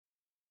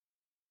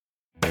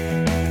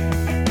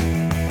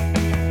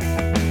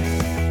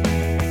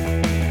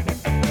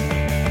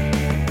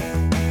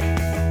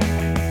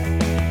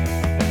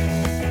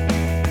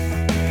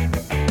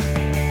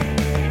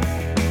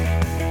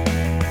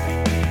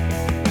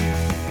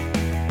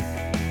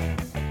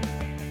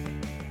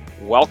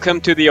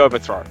Welcome to the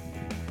Overthrow,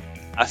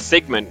 a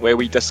segment where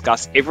we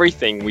discuss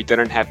everything we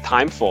didn't have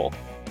time for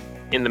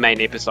in the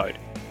main episode.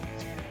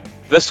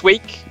 This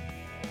week,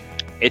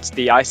 it's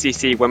the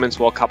ICC Women's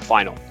World Cup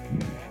final.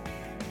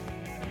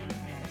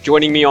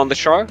 Joining me on the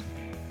show,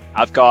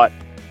 I've got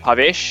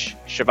Pavesh,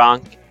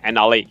 Shivank, and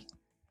Ali.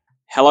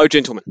 Hello,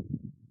 gentlemen.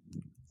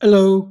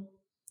 Hello.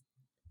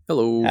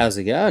 Hello. How's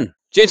it going?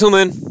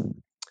 Gentlemen,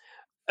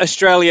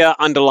 Australia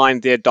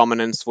underlined their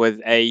dominance with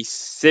a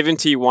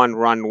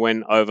 71-run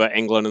win over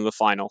England in the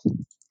final.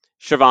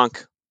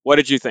 Shivank, what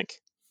did you think?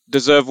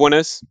 Deserved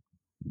winners?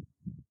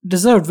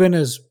 Deserved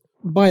winners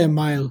by a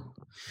mile.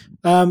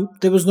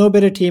 There was no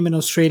better team in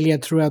Australia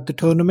throughout the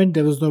tournament.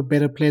 There was no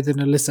better player than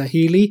Alyssa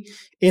Healy,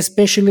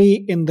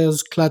 especially in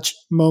those clutch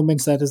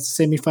moments, that is the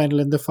semi-final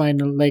and the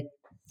final.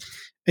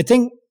 I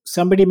think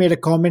somebody made a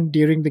comment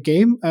during the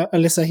game.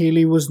 Alyssa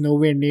Healy was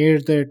nowhere near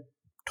the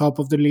top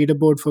of the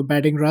leaderboard for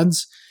batting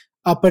runs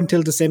up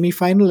until the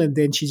semi-final, and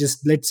then she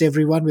just blitz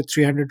everyone with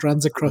 300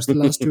 runs across the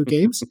last two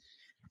games.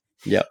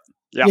 Yep.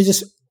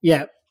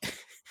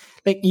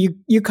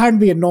 You can't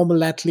be a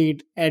normal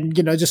athlete and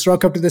just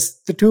rock up to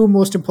the two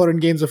most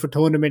important games of a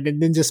tournament and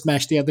then just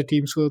smash the other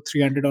teams for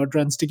 300 odd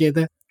runs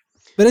together.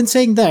 But in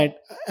saying that,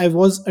 I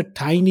was a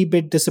tiny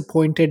bit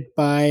disappointed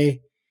by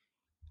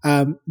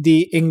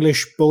the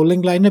English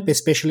bowling lineup,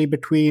 especially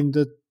between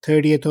the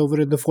 30th over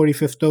and the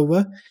 45th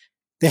over.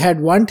 They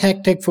had one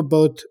tactic for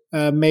both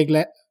Beth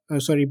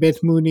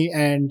Mooney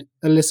and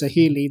Alyssa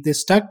Healy. They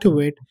stuck to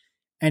it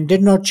and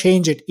did not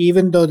change it,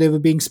 even though they were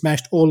being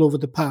smashed all over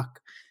the park.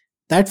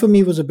 That for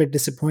me was a bit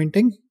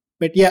disappointing.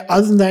 But yeah,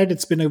 other than that,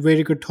 it's been a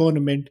very good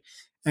tournament.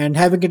 And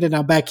having it in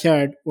our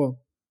backyard, well,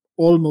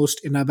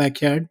 almost in our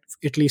backyard,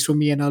 at least for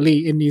me and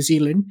Ali in New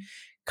Zealand,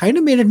 kind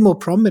of made it more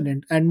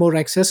prominent and more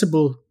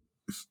accessible.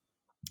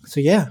 So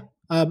yeah,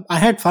 I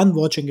had fun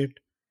watching it.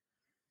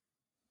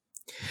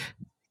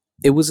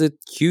 It was a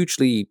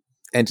hugely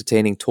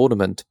entertaining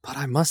tournament, but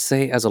I must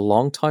say, as a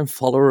long-time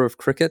follower of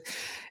cricket,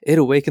 it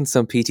awakened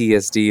some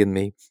PTSD in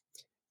me.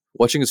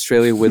 Watching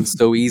Australia win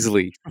so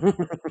easily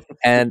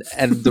and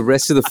the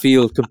rest of the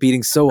field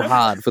competing so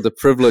hard for the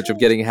privilege of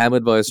getting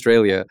hammered by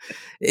Australia.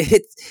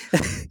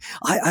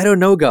 I don't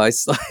know,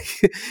 guys.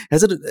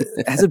 Has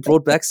it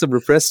brought back some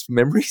repressed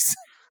memories?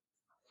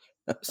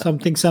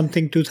 Something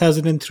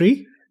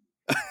 2003?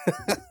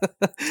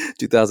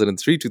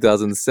 2003,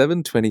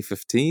 2007,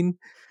 2015,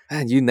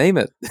 and you name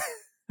it.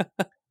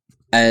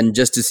 And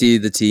just to see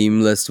the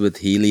team list with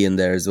Healy in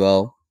there as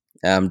well,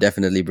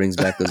 definitely brings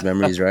back those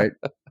memories, right?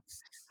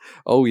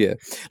 Oh, yeah.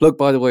 Look,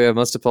 by the way, I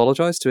must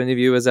apologize to any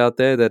viewers out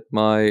there that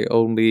my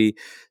only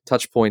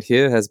touch point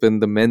here has been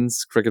the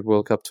Men's Cricket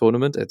World Cup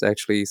tournament. It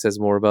actually says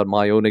more about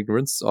my own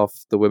ignorance of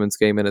the women's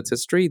game and its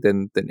history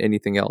than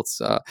anything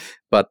else.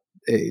 But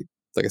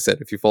like I said,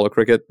 if you follow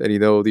cricket and you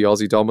know the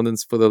Aussie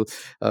dominance for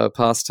the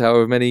past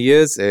however many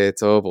years,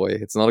 it's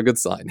not a good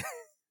sign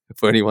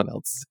for anyone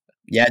else.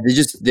 Yeah,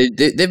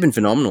 they've been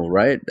phenomenal,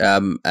 right?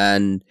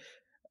 And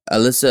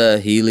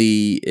Alyssa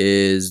Healy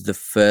is the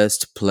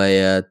first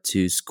player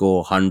to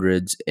score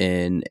hundreds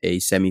in a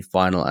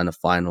semi-final and a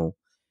final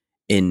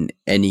in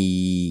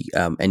any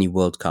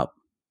World Cup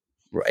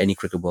or any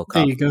cricket World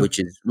Cup,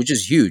 which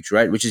is huge,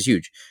 right? Which is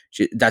huge.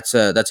 That's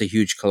a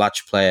huge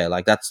clutch player.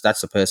 Like that's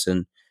the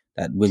person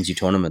that wins you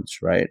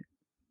tournaments, right?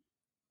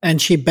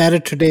 And she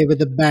batted today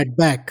with a bad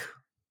back.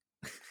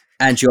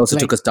 And she also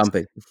took a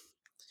stumping.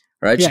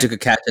 Right, yeah. She took a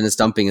catch and a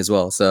stumping as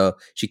well, so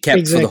she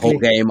kept for the whole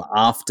game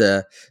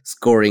after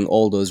scoring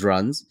all those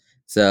runs.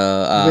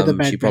 So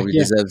she probably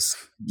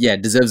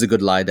deserves a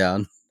good lie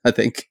down, I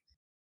think.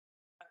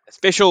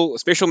 Special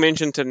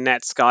mention to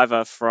Nat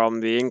Skyver from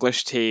the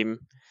English team,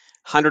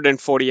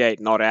 148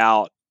 not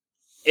out.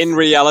 In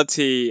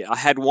reality, I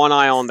had one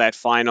eye on that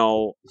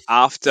final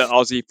after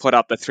Aussie put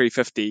up the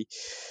 350,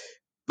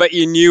 but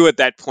you knew at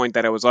that point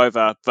that it was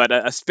over. But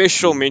a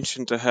special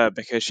mention to her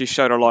because she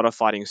showed a lot of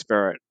fighting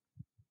spirit.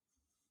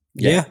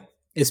 Yeah,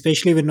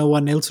 especially when no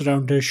one else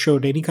around her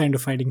showed any kind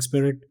of fighting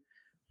spirit.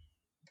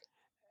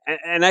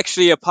 And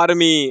actually, a part of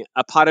me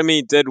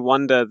did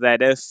wonder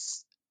that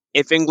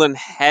if England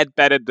had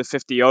batted the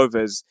 50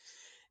 overs,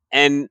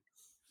 and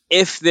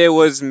if there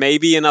was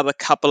maybe another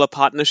couple of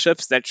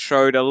partnerships that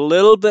showed a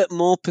little bit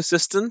more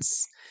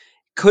persistence,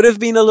 could have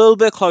been a little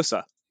bit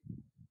closer.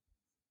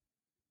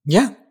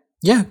 Yeah,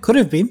 could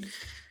have been.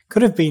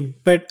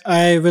 But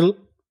I will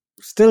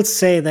still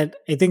say that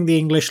I think the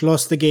English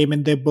lost the game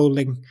in their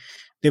bowling.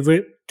 There were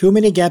too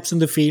many gaps in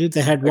the field.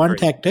 They had one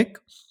tactic.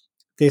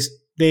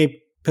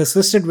 They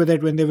persisted with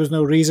it when there was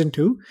no reason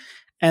to.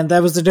 And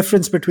that was the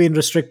difference between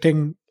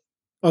restricting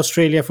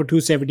Australia for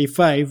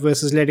 275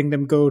 versus letting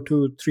them go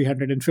to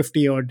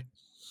 350 odd.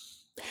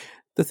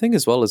 The thing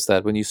as well is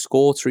that when you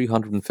score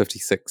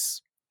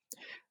 356,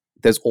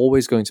 there's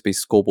always going to be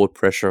scoreboard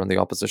pressure on the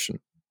opposition.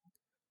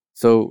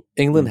 So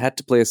England had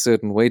to play a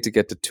certain way to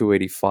get to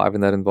 285,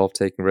 and that involved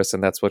taking risks,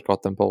 and that's what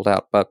got them bowled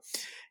out. But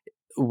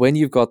when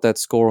you've got that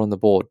score on the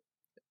board,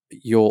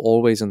 you're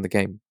always in the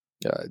game.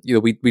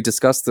 We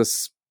discussed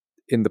this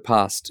in the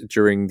past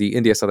during the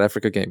India-South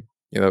Africa game,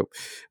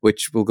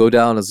 which will go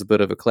down as a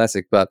bit of a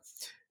classic. But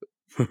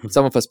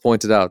some of us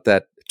pointed out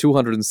that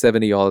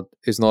 270 odd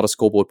is not a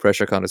scoreboard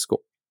pressure kind of score,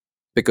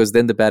 because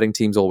then the batting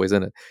team's always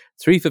in it.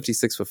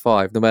 356 for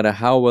 5, no matter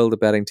how well the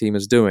batting team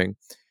is doing,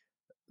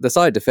 the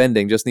side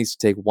defending just needs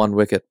to take 1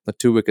 wicket or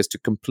 2 wickets to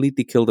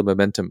completely kill the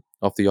momentum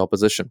of the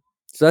opposition.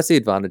 So that's the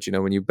advantage,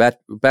 when you bat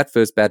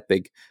first, bat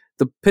big.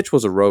 The pitch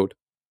was a road.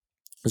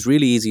 It was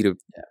really easy to,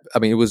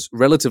 it was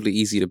relatively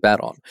easy to bat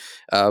on.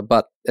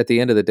 But at the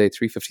end of the day,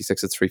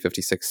 356 is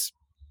 356.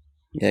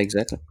 Yeah,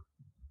 exactly.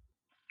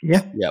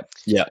 Yeah.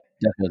 Yeah,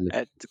 definitely.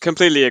 I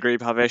completely agree,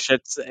 Bhavesh.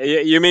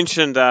 You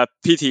mentioned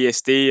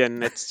PTSD,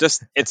 and it's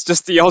just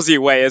the Aussie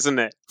way, isn't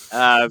it?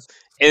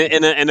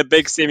 In a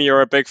big semi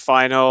or a big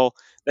final,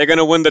 they're going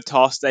to win the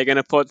toss. They're going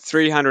to put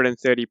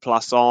 330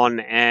 plus on,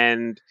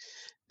 and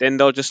then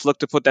they'll just look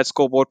to put that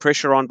scoreboard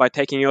pressure on by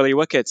taking early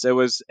wickets. It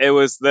was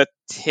the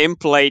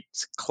template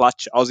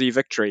clutch Aussie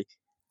victory.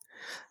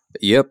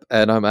 Yep,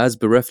 and I'm as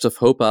bereft of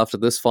hope after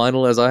this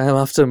final as I am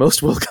after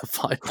most World Cup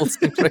finals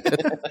in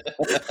cricket.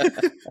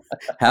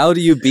 How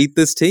do you beat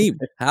this team?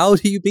 How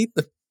do you beat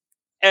them?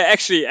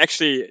 Actually,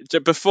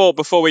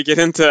 before we get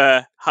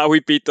into how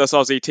we beat this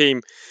Aussie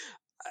team,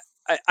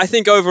 I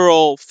think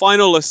overall,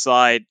 final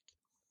aside,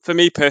 for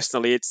me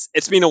personally,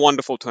 it's been a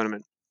wonderful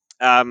tournament.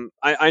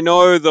 I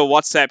know the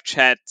WhatsApp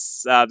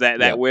chats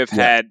that we've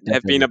had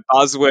have been a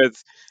buzz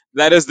with.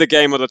 That is the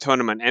game of the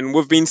tournament, and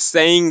we've been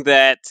saying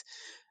that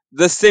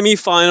the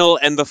semi-final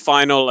and the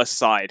final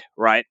aside,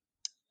 right?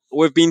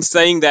 We've been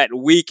saying that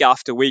week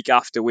after week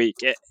after week.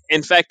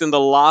 In fact, in the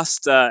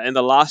last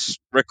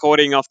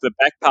recording of the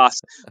back pass,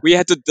 we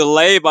had to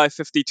delay by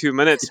 52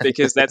 minutes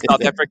because that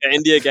South Africa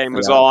India game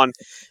was on,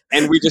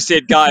 and we just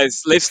said,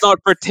 guys, let's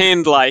not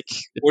pretend like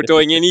we're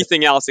doing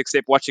anything else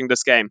except watching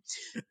this game.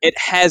 It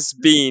has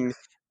been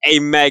a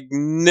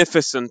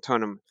magnificent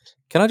tournament.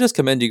 Can I just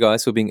commend you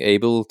guys for being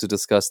able to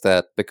discuss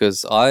that?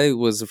 Because I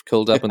was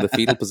curled up in the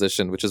fetal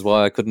position, which is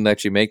why I couldn't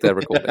actually make that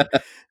recording.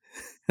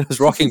 I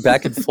was rocking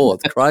back and forth,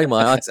 crying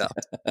my eyes out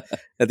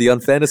at the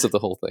unfairness of the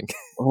whole thing.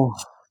 Oh,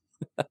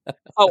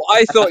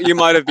 I thought you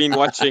might have been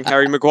watching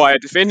Harry Maguire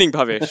defending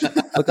Bhavesh.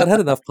 Look, I'd had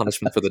enough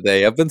punishment for the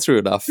day. I've been through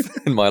enough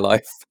in my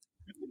life.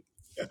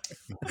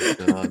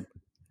 God.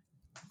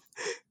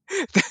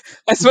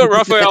 That's what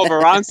Rafael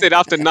Varane said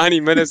after 90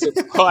 minutes of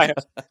Maguire.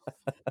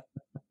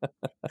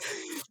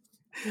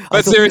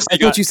 But seriously, I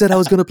thought you said I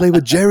was going to play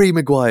with Jerry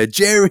Maguire.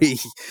 Jerry!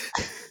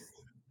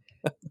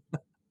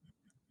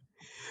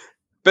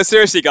 But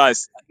seriously,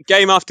 guys,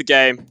 game after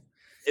game,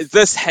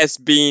 this has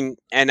been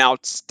an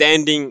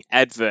outstanding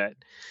advert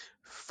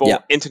for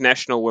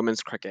international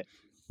women's cricket.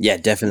 Yeah,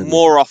 definitely.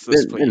 More of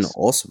this, It's been please.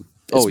 awesome.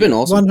 It's been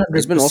awesome. 100%.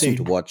 It's been awesome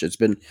to watch. It's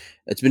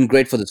been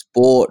great for the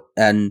sport,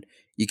 and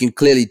you can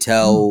clearly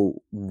tell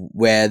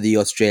where the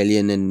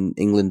Australian and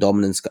England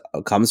dominance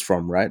comes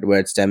from, right? Where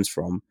it stems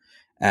from.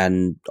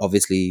 And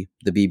obviously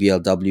the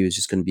BBLW is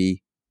just going to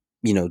be,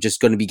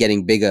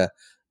 getting bigger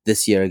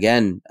this year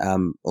again,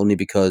 only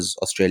because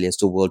Australia is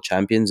still world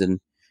champions, and,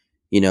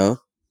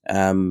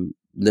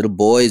 little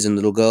boys and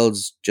little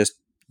girls, just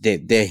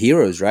they're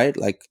heroes, right?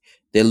 Like,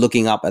 they're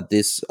looking up at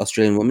this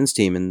Australian women's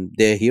team and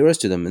they're heroes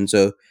to them. And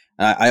so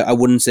I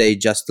wouldn't say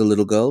just the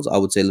little girls, I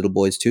would say little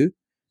boys too.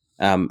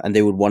 And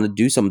they would want to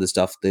do some of the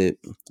stuff that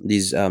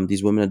these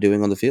women are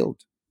doing on the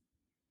field.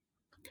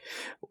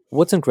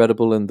 What's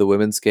incredible in the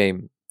women's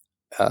game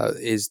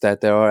is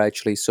that there are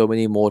actually so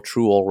many more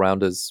true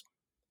all-rounders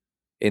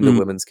in the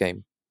women's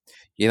game.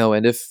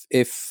 And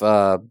if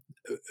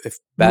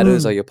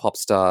batters are your pop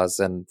stars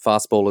and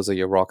fast bowlers are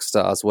your rock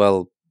stars,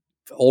 well,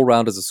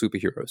 all-rounders are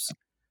superheroes.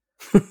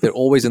 They're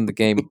always in the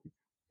game,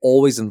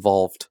 always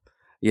involved.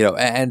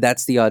 And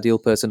that's the ideal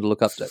person to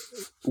look up to.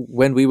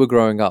 When we were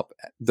growing up,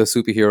 the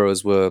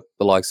superheroes were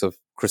the likes of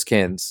Chris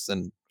Cairns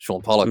and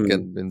Sean Pollock,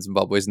 and in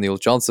Zimbabwe's Neil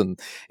Johnson,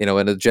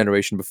 and a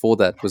generation before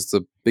that was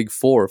the big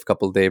four of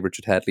Kapil Dev,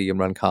 Richard Hadley,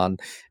 Imran Khan,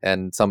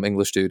 and some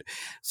English dude.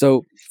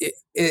 So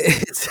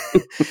it's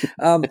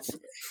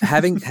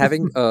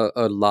having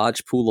a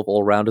large pool of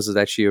all-rounders is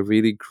actually a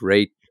really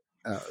great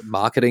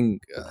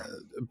marketing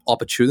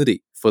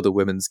opportunity for the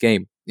women's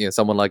game.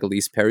 Someone like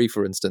Elise Perry,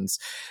 for instance,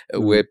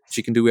 where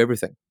she can do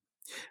everything.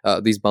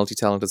 These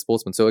multi-talented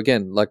sportsmen. So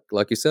again,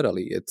 like you said,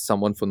 Ali, it's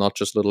someone for not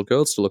just little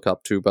girls to look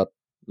up to, but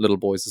little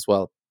boys as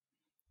well.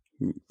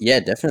 Yeah,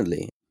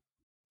 definitely.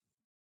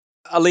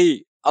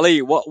 Ali,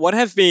 what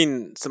have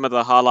been some of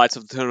the highlights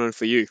of the tournament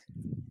for you?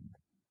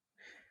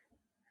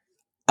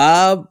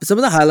 Some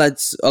of the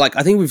highlights, like,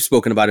 I think we've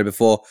spoken about it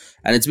before,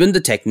 and it's been the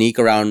technique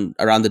around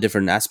the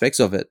different aspects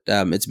of it.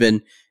 It's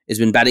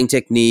been batting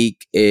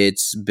technique,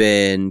 it's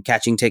been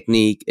catching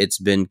technique, it's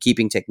been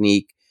keeping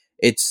technique.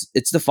 It's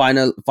the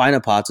finer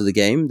parts of the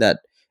game that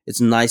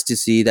it's nice to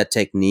see that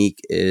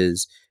technique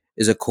is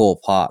a core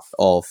part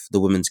of the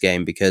women's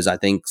game, because I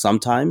think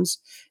sometimes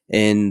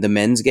in the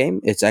men's game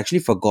it's actually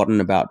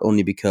forgotten about,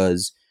 only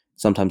because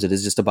sometimes it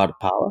is just about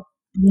power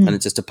and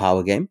it's just a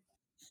power game.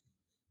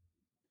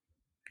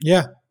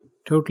 Yeah,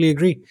 totally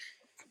agree.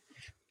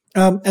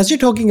 As you're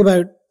talking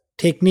about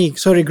technique.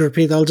 Sorry,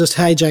 Gurpreet, I'll just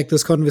hijack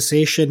this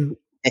conversation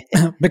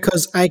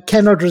because I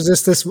cannot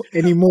resist this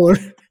anymore.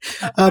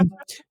 Um,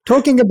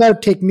 Talking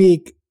about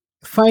technique,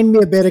 find me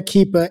a better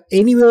keeper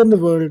anywhere in the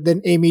world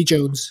than Amy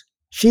Jones.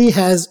 She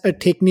has a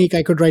technique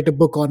I could write a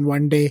book on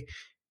one day.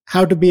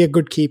 How to be a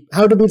good keeper,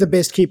 how to be the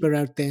best keeper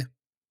out there.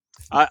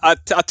 I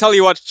tell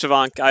you what,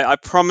 Shivank, I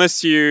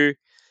promise you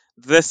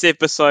this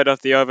episode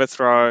of The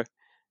Overthrow,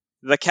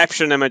 the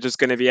caption image is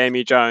going to be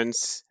Amy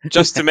Jones,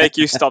 just to make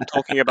you stop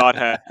talking about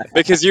her,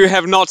 because you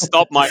have not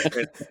stopped, my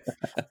friend.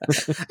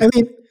 I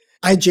mean,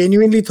 I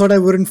genuinely thought I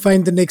wouldn't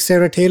find the next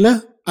Sarah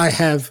Taylor. I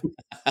have.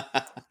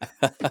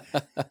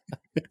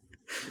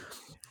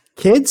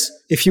 Kids,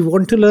 if you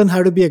want to learn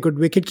how to be a good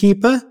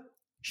wicketkeeper,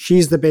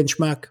 she's the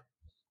benchmark.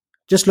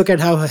 Just look at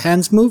how her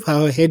hands move,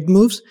 how her head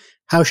moves,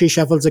 how she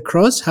shuffles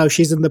across, how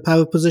she's in the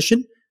power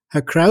position,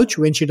 her crouch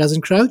when she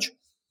doesn't crouch.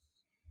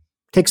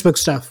 Textbook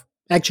stuff.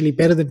 Actually,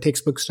 better than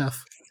textbook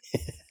stuff.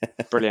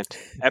 Brilliant.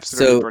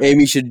 Absolutely So brilliant.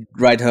 Amy should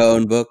write her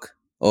own book,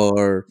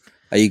 or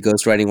are you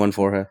ghostwriting one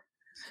for her?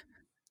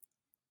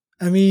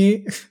 I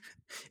mean,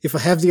 if I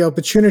have the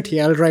opportunity,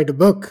 I'll write a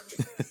book.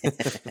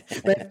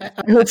 But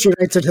I hope she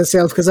writes it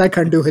herself because I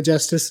can't do her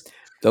justice.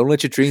 Don't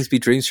let your dreams be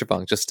dreams,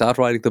 Shabang. Just start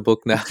writing the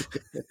book now.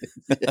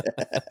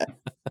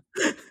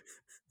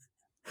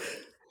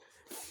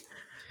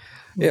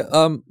 Yeah.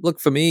 Look,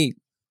 for me,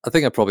 I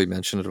think I probably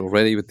mentioned it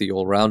already with the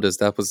all-rounders.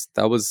 That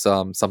was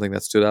something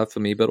that stood out for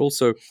me. But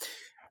also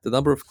the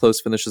number of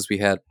close finishes we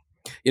had.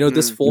 You know,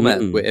 this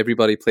format where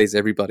everybody plays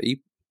everybody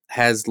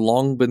has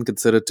long been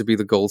considered to be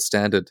the gold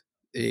standard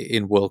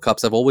in World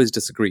Cups. I've always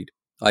disagreed.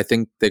 I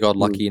think they got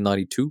lucky in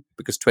 '92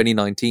 because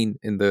 2019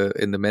 in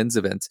the men's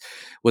events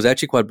was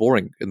actually quite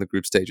boring in the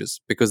group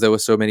stages because there were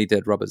so many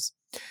dead rubbers.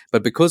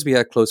 But because we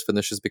had close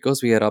finishes,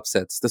 because we had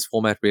upsets, this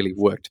format really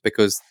worked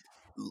because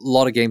a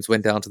lot of games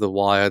went down to the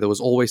wire. There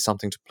was always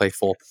something to play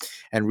for,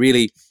 and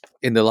really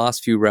in the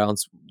last few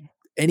rounds,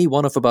 any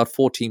one of about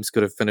 4 teams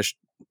could have finished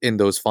in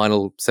those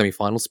final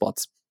semi-final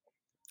spots.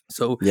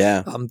 So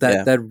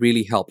that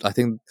really helped. I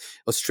think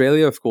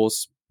Australia, of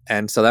course,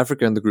 and South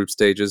Africa in the group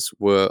stages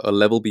were a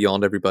level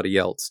beyond everybody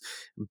else.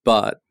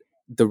 But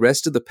the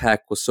rest of the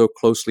pack was so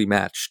closely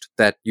matched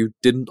that you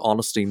didn't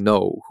honestly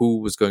know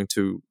who was going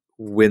to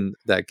win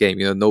that game.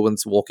 You know, no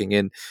one's walking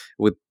in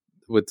with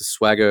the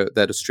swagger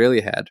that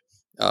Australia had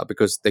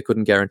because they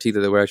couldn't guarantee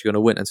that they were actually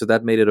going to win. And so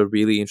that made it a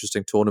really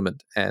interesting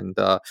tournament and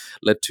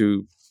led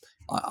to,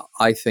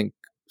 I think,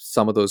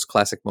 some of those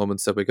classic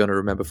moments that we're going to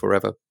remember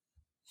forever.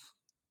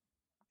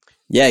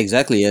 Yeah,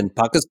 exactly. And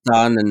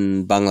Pakistan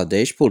and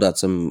Bangladesh pulled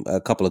out a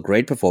couple of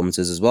great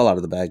performances as well out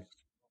of the bag.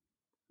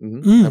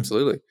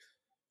 Absolutely.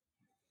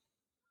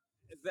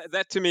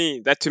 That to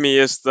me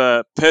is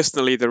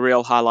personally the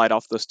real highlight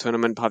of this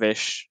tournament,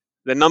 Bhavesh.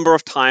 The number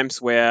of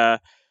times where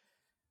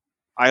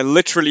I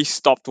literally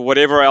stopped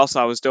whatever else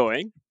I was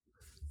doing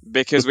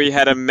because we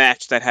had a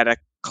match that had a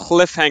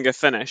cliffhanger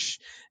finish,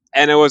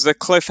 and it was a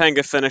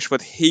cliffhanger finish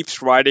with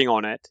heaps riding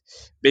on it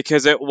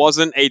because it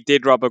wasn't a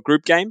dead rubber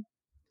group game.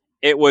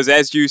 It was,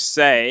 as you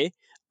say,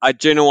 a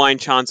genuine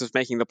chance of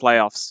making the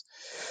playoffs.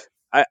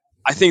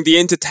 I think the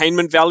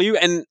entertainment value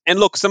and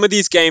look, some of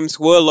these games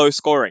were low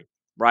scoring,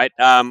 right?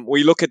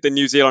 We look at the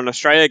New Zealand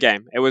Australia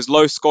game; it was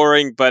low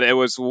scoring, but there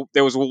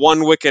was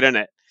 1 wicket in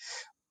it,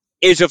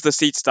 edge of the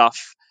seat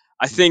stuff.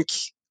 I think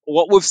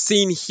what we've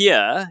seen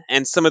here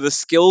and some of the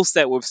skills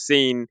that we've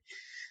seen,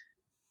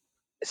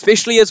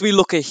 especially as we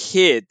look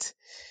ahead,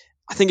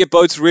 I think it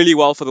bodes really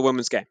well for the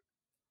women's game.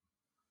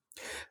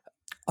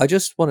 I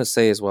just want to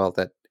say as well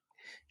that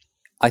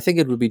I think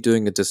it would be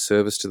doing a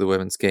disservice to the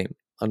women's game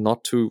and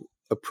not to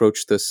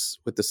approach this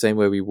with the same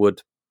way we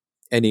would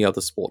any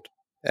other sport.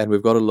 And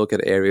we've got to look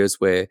at areas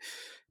where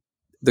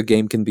the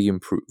game can be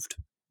improved.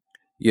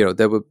 You know,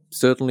 there were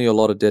certainly a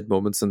lot of dead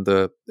moments in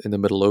the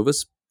middle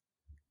overs.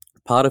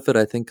 Part of it,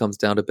 I think, comes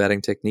down to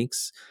batting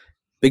techniques.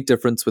 Big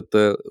difference with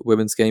the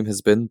women's game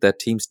has been that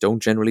teams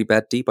don't generally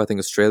bat deep. I think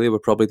Australia were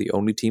probably the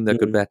only team that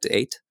could bat to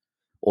 8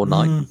 or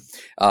 9,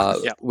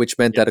 which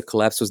meant that a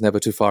collapse was never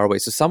too far away.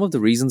 So some of the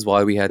reasons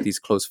why we had these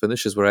close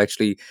finishes were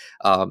actually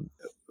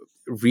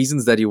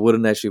reasons that you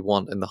wouldn't actually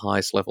want in the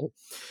highest level.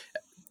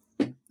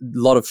 A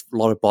lot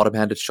of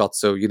bottom-handed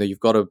shots. So, you know, you've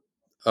got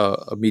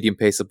a medium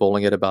pace of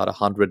bowling at about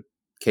 100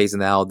 k's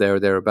an hour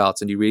thereabouts,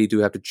 and you really do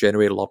have to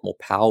generate a lot more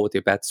power with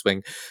your bat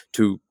swing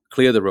to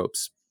clear the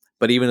ropes.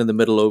 But even in the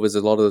middle overs,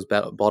 a lot of those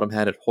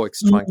bottom-handed hoiks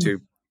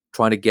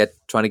trying to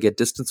get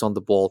distance on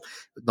the ball,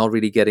 but not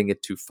really getting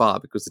it too far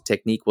because the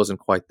technique wasn't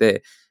quite there.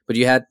 But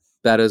you had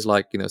batters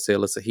like, you know, say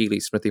Alyssa Healy,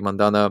 Smriti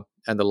Mandana,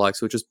 and the likes,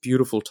 who were just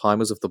beautiful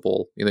timers of the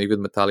ball. You know,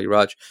 even Mithali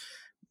Raj.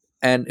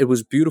 And it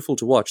was beautiful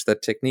to watch.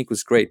 That technique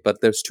was great,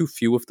 but there's too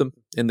few of them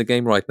in the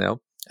game right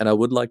now. And I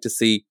would like to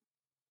see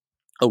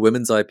a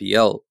women's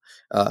IPL,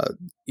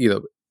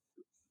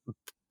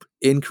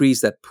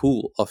 increase that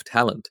pool of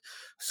talent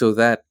so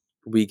that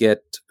we get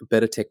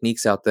better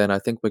techniques out there. And I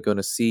think we're going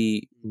to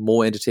see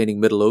more entertaining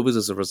middle overs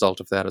as a result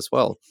of that as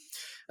well.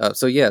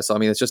 So I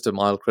mean, it's just a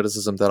mild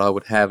criticism that I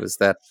would have is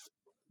that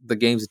the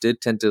games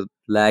did tend to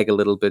lag a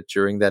little bit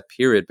during that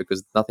period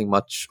because nothing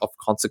much of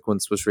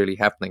consequence was really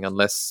happening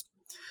unless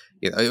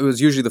it was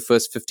usually the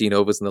first 15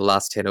 overs and the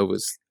last 10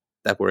 overs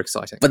that were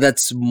exciting. But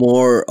that's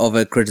more of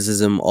a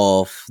criticism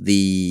of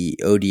the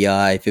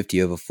ODI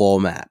 50 over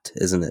format,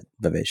 isn't it,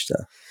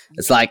 Bhavishta?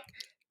 It's like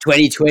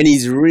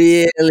 2020's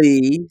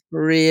really,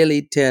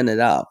 really turn it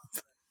up.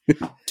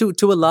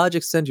 To a large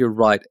extent, you're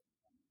right.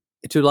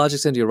 To a large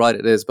extent, you're right.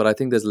 It is, but I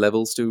think there's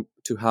levels to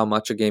how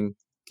much a game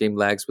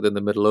lags within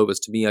the middle overs.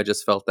 To me, I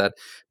just felt that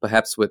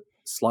perhaps with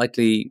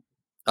slightly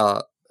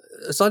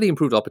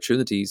improved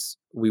opportunities,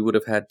 we would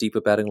have had deeper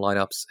batting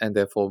lineups and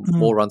therefore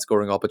more run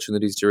scoring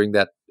opportunities during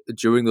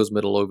those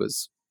middle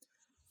overs.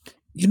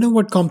 You know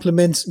what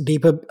complements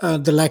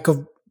the lack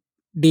of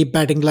deep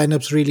batting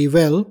lineups really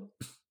well,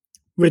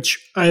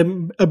 which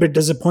I'm a bit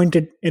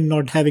disappointed in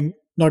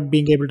not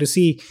being able to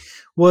see,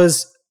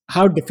 was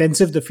how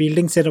defensive the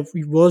fielding setup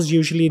was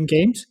usually in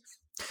games.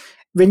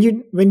 When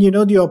you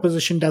know the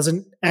opposition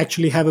doesn't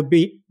actually have a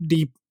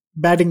deep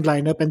batting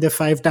lineup and they're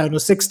 5 down or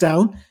 6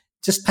 down,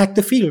 just pack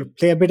the field,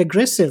 play a bit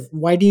aggressive.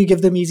 Why do you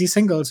give them easy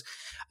singles?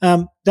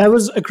 That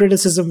was a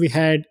criticism we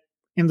had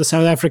in the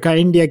South Africa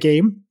India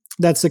game.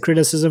 That's the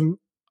criticism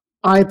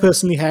I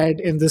personally had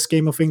in this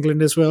game of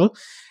England as well.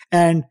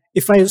 And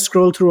if I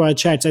scroll through our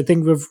chats, I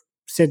think we've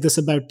said this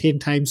about 10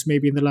 times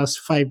maybe in the last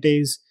 5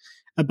 days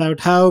about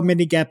how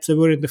many gaps there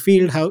were in the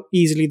field, how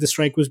easily the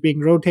strike was being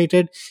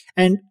rotated,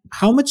 and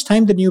how much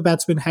time the new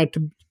batters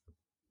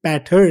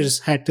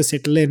had to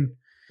settle in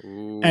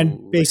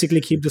and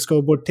basically keep the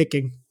scoreboard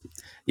ticking.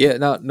 Yeah,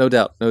 no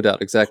doubt,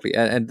 exactly.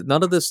 And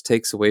none of this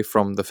takes away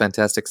from the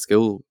fantastic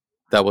skill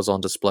that was on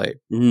display.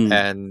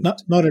 And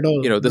Not at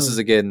all. this is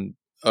again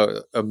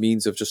a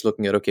means of just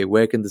looking at, okay,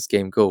 where can this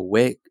game go?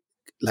 Where,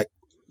 like,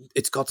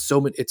 it's got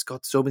so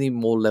many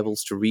more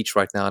levels to reach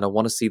right now, and I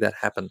want to see that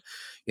happen.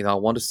 I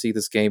want to see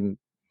this game.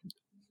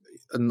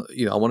 I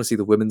want to see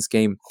the women's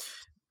game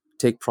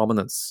take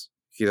prominence.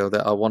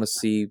 That I want to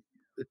see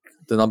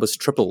the numbers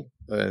triple,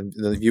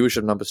 the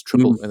viewership numbers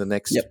triple in the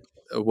next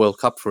World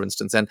Cup, for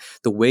instance. And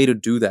the way to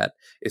do that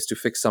is to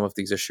fix some of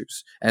these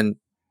issues. And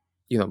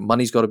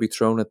money's got to be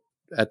thrown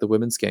at the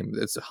women's game.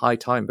 It's a high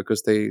time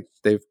because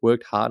they've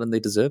worked hard and they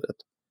deserve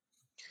it.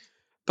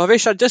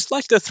 Bhavesh, I'd just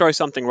like to throw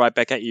something right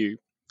back at you.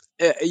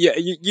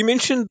 You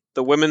mentioned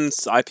the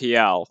women's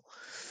IPL.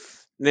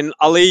 Then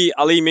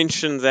Ali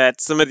mentioned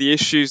that some of the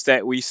issues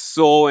that we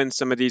saw in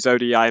some of these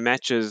ODI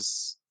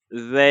matches,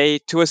 they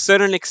to a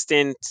certain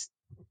extent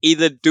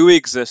either do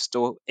exist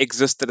or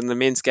existed in the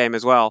men's game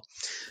as well.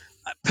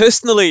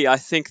 Personally, I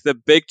think the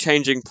big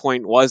changing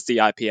point was the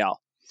IPL.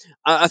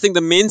 I think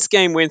the men's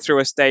game went through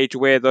a stage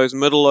where those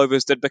middle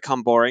overs did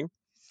become boring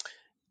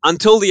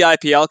until the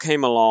IPL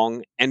came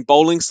along and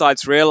bowling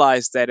sides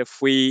realized that if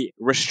we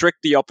restrict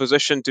the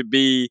opposition to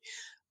be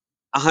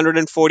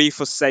 140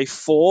 for, say,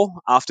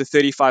 4 after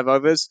 35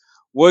 overs,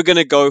 we're going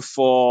to go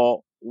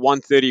for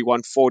 130,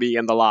 140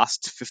 in the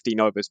last 15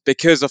 overs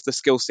because of the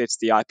skill sets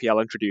the IPL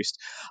introduced.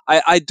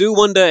 I do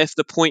wonder if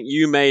the point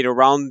you made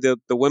around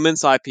the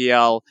women's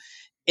IPL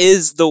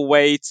is the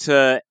way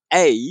to,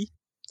 A,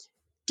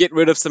 get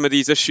rid of some of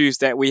these issues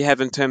that we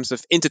have in terms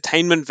of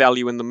entertainment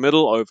value in the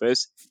middle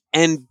overs,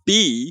 and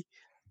B,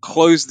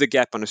 close the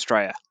gap on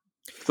Australia.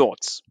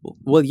 Thoughts?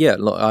 Well, yeah,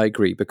 I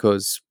agree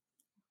because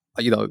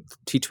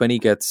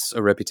T20 gets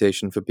a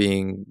reputation for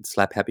being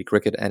slap-happy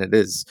cricket, and it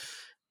is.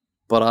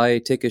 But I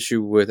take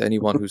issue with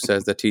anyone who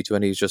says that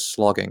T20 is just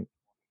slogging.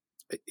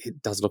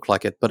 It does look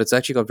like it, but it's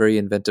actually got very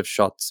inventive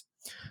shots.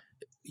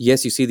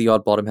 Yes, you see the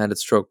odd bottom-handed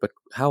stroke, but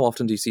how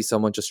often do you see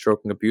someone just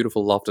stroking a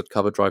beautiful lofted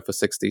cover drive for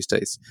 6 these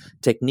days?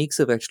 Techniques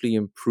have actually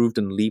improved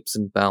in leaps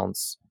and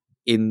bounds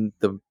in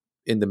the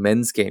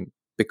men's game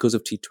because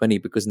of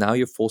T20, because now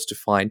you're forced to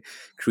find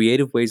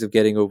creative ways of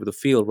getting over the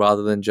field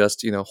rather than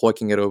just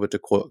hoiking it over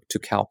to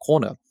cow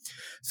corner.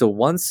 So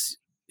once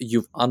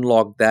you've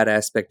unlocked that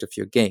aspect of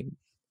your game,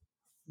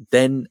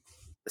 then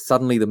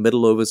suddenly the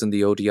middle overs and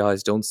the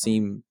ODIs don't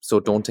seem so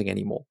daunting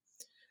anymore,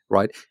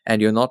 right?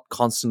 And you're not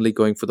constantly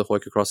going for the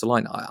hoik across the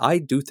line. I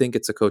do think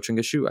it's a coaching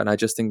issue, and I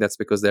just think that's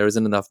because there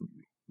isn't enough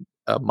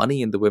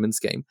money in the women's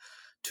game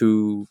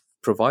to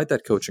provide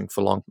that coaching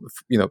for long,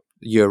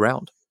 year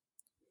round.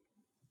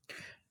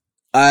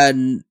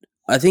 And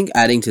I think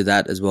adding to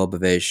that as well,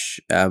 Bhavesh,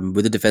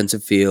 with the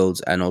defensive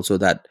fields and also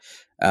that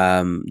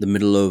the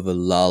middle over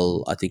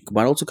lull, I think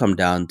might also come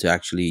down to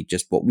actually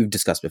just what we've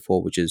discussed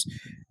before, which is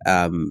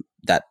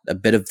that a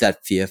bit of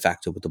that fear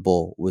factor with the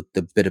ball, with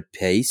the bit of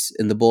pace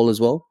in the ball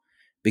as well,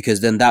 because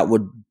then that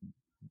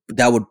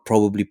would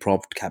probably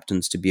prompt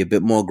captains to be a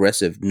bit more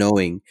aggressive,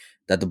 knowing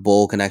that the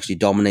ball can actually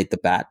dominate the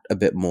bat a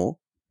bit more.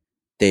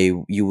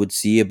 You would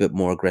see a bit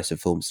more aggressive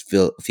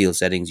field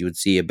settings. You would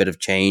see a bit of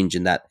change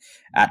in that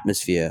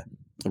atmosphere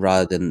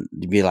rather than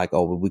be like,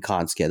 oh, we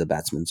can't scare the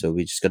batsmen, so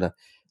we're just gonna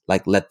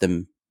let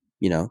them,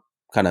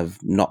 kind of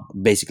not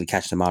basically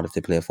catch them out if they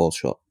play a false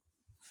shot.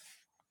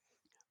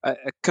 I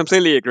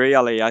completely agree,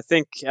 Ali. I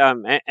think,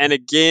 and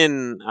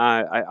again,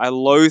 I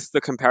loathe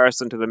the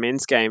comparison to the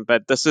men's game,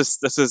 but this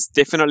is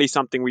definitely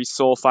something we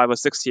saw 5 or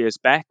 6 years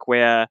back,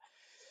 where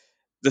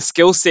the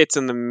skill sets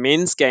in the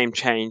men's game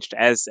changed,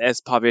 as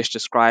Parvesh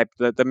described.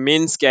 The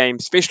men's game,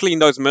 especially in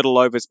those middle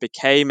overs,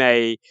 became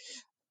a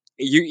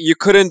you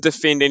couldn't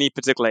defend any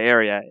particular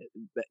area.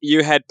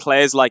 You had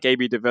players like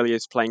AB de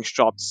Villiers playing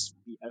shots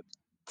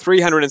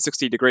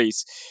 360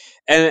 degrees.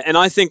 And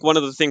I think one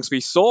of the things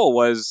we saw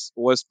was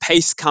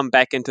pace come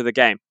back into the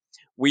game.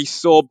 We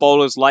saw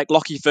bowlers like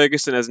Lockie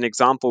Ferguson, as an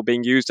example,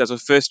 being used as a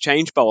first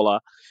change bowler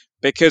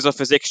because of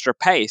his extra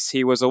pace.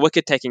 He was a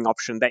wicket taking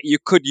option that you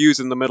could use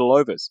in the middle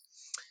overs.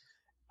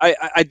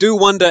 I do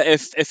wonder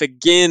if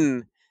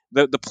again,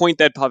 the point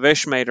that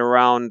Pavesh made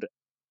around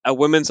a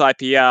women's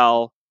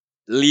IPL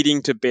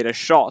leading to better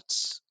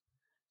shots,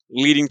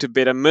 leading to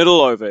better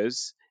middle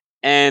overs,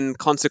 and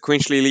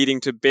consequently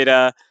leading to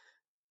better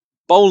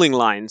bowling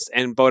lines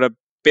and better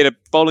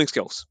bowling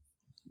skills.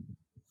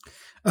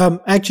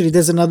 Actually,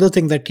 there's another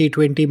thing that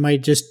T20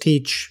 might just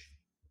teach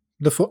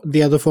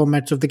the other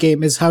formats of the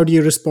game is how do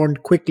you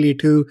respond quickly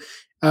to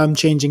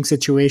changing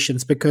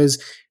situations,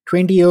 because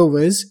 20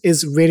 overs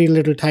is very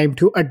little time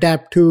to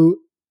adapt to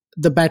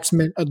the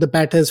batsman or the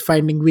batters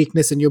finding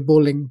weakness in your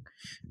bowling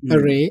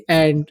array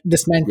and Yeah.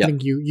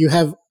 dismantling you. You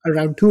have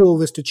around 2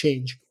 overs to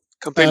change.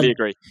 Completely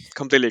agree.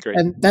 Completely agree.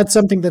 And that's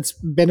something that's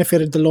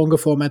benefited the longer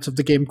formats of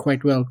the game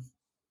quite well.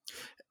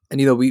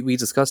 And we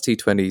discussed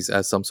T20s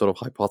as some sort of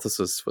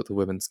hypothesis for the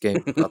women's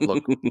game. But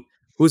look,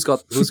 who's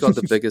got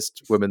the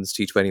biggest women's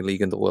T20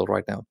 league in the world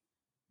right now?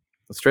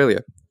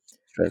 Australia.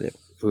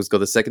 Who's got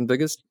the second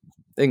biggest?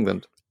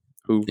 England.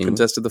 Who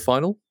contested the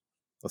final?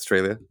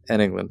 Australia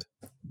and England.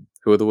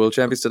 Who are the world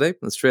champions today?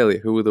 Australia.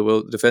 Who are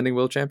the defending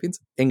world champions?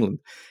 England.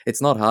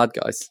 It's not hard,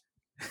 guys.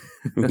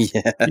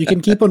 Yeah. You can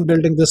keep on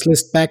building this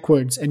list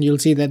backwards, and you'll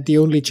see that the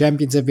only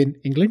champions have been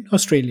England,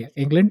 Australia,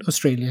 England,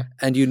 Australia.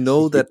 And you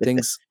know that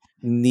things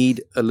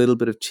need a little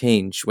bit of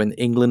change when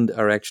England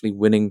are actually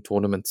winning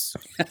tournaments.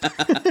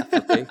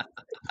 Okay.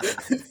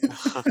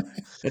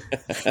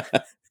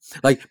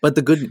 But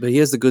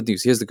here's the good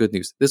news. Here's the good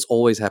news. This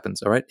always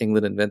happens. All right.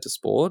 England invent a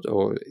sport,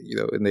 or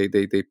and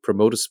they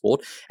promote a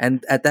sport,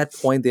 and at that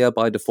point they are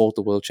by default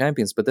the world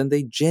champions. But then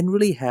they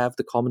generally have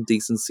the common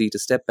decency to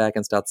step back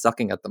and start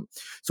sucking at them.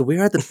 So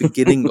we're at the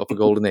beginning of a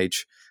golden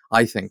age,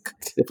 I think,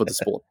 for the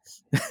sport.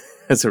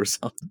 As a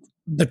result,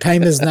 the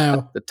time is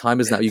now. The time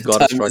is now. You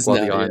got to strike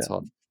while the iron's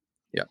hot.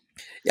 Yeah.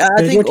 Yeah,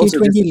 I think also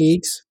T20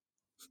 leagues.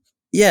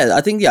 Yeah,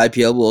 I think the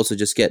IPL will also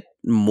just get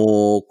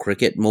more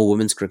cricket, more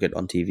women's cricket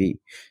on TV.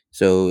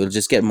 So it'll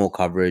just get more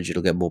coverage.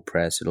 It'll get more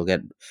press.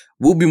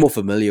 We'll be more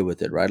familiar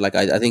with it, right? Like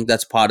I think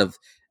that's part of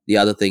the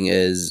other thing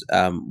is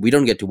we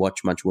don't get to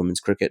watch much women's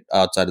cricket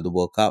outside of the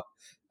World Cup,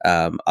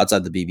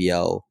 outside the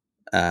BBL,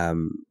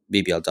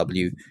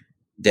 BBLW.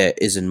 There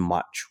isn't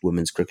much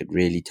women's cricket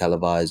really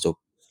televised or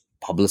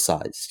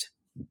publicized.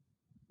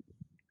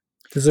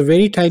 There's a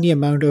very tiny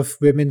amount of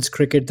women's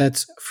cricket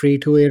that's free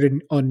to air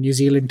on New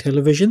Zealand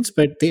televisions,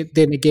 but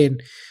then again,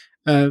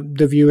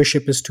 the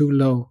viewership is too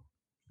low.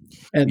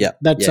 And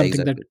that's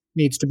something that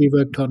needs to be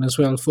worked on as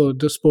well for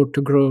the sport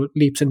to grow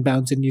leaps and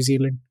bounds in New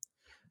Zealand.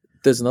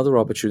 There's another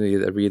opportunity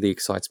that really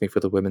excites me for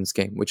the women's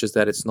game, which is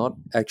that it's not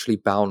actually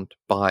bound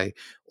by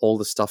all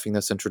the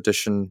stuffiness and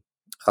tradition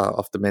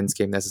of the men's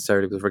game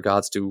necessarily with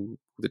regards to who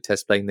the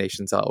test playing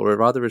nations are, or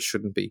rather it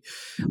shouldn't be.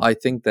 I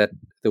think that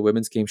the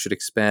women's game should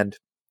expand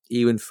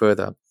even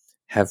further,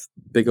 have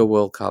bigger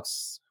World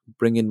Cups,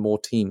 bring in more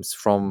teams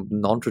from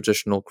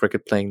non-traditional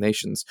cricket playing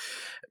nations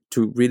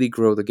to really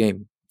grow the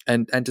game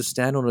and to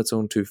stand on its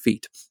own 2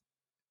 feet.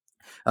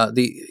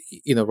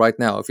 Right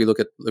now, if you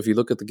look at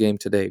the game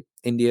today,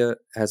 India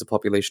has a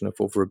population of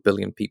over 1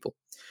 billion people.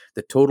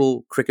 The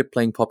total cricket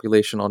playing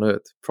population on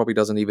Earth probably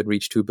doesn't even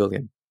reach 2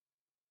 billion.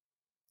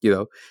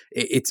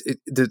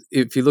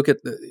 If you look at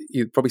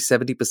probably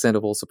 70%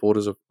 of all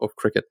supporters of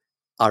cricket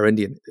are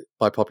Indian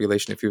by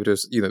population, if you were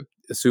to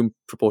assume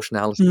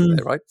proportionality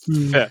there, right?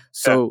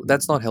 So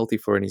that's not healthy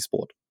for any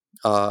sport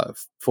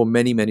for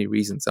many, many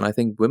reasons. And I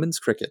think women's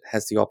cricket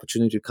has the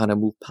opportunity to kind of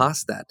move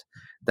past that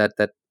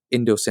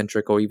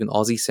Indo-centric or even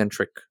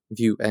Aussie-centric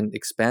view and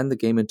expand the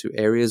game into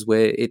areas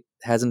where it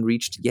hasn't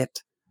reached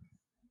yet.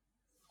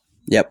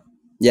 Yep.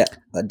 Yeah,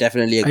 I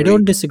definitely agree. I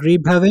don't disagree,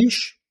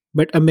 Bhavesh,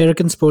 but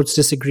American sports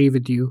disagree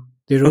with you.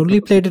 They're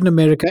only played in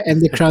America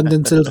and they crown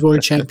themselves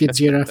world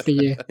champions year after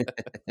year.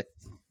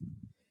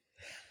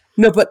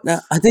 No, but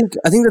I think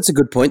that's a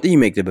good point that you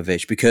make there,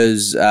 Bhavesh,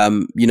 because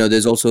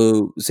there's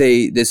also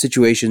there's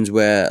situations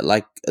where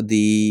like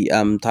the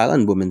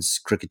Thailand women's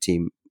cricket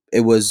team,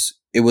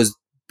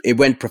 it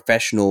went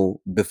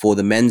professional before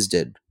the men's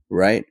did,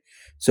 right?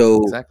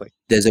 So exactly.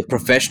 There's a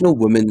professional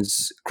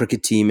women's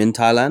cricket team in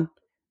Thailand.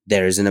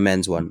 There isn't a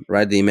men's one,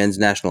 right? The men's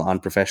national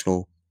aren't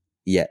professional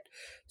yet.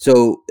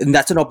 So, and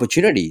that's an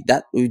opportunity.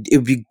 It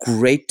would be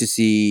great to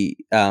see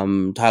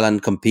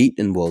Thailand compete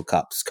in World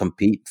Cups,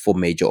 compete for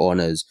major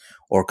honors,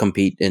 or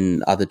compete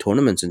in other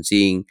tournaments, and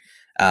seeing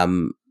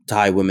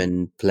Thai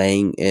women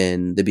playing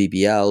in the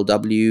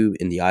BBLW,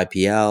 in the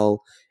IPL,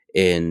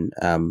 in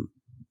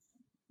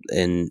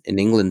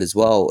England as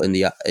well, in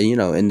the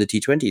in the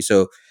T20.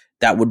 So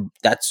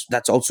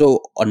that's also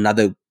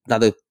another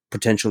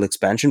potential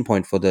expansion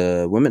point for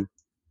the women.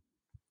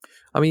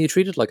 I mean, you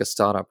treat it like a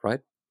startup,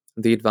 right?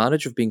 The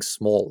advantage of being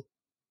small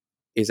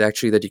is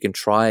actually that you can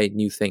try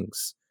new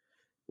things,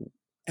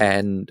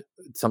 and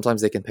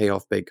sometimes they can pay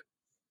off big.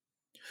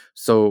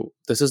 So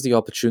this is the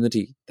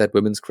opportunity that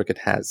women's cricket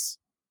has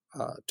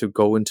to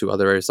go into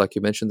other areas. Like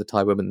you mentioned, the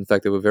Thai women. In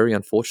fact, they were very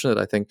unfortunate,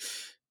 I think,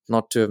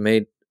 not to have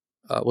made.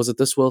 Was it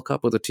this World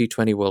Cup or the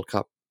T20 World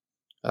Cup?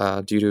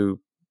 Due to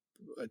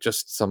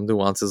just some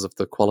nuances of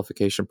the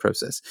qualification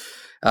process.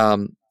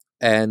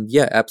 And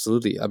yeah,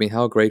 absolutely. I mean,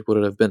 how great would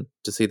it have been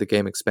to see the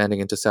game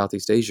expanding into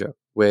Southeast Asia,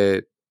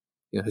 where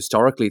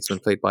historically it's been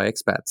played by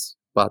expats,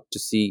 but to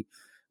see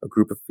a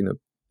group of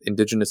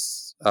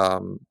indigenous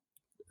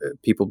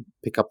people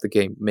pick up the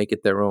game, make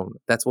it their own.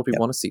 That's what we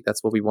want to see.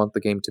 That's what we want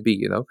the game to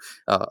be.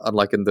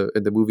 Unlike in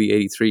the movie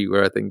 '83,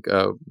 where I think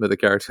the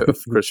character of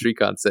Chris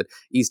Shrikant said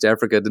East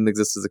Africa didn't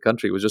exist as a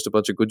country; it was just a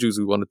bunch of Gujus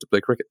who wanted to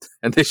play cricket,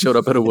 and they showed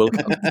up at a World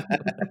Cup.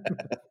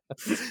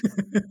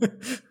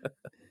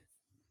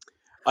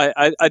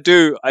 I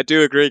do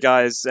agree,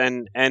 guys,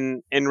 and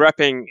in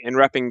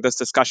wrapping this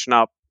discussion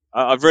up,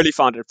 I've really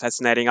found it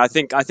fascinating. I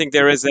think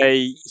there is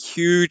a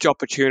huge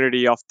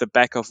opportunity off the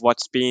back of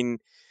what's been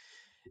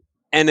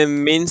an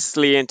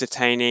immensely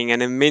entertaining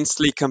and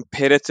immensely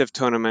competitive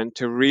tournament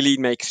to really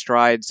make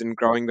strides in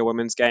growing the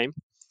women's game.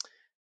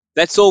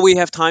 That's all we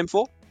have time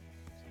for.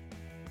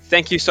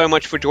 Thank you so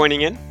much for joining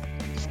in.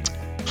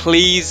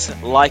 Please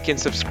like and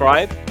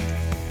subscribe.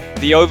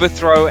 The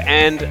Overthrow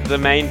and the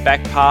main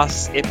Back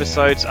Pass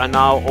episodes are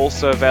now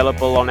also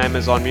available on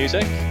Amazon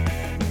Music.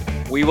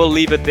 We will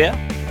leave it there.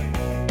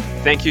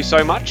 Thank you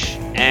so much,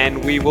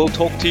 and we will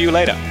talk to you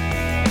later.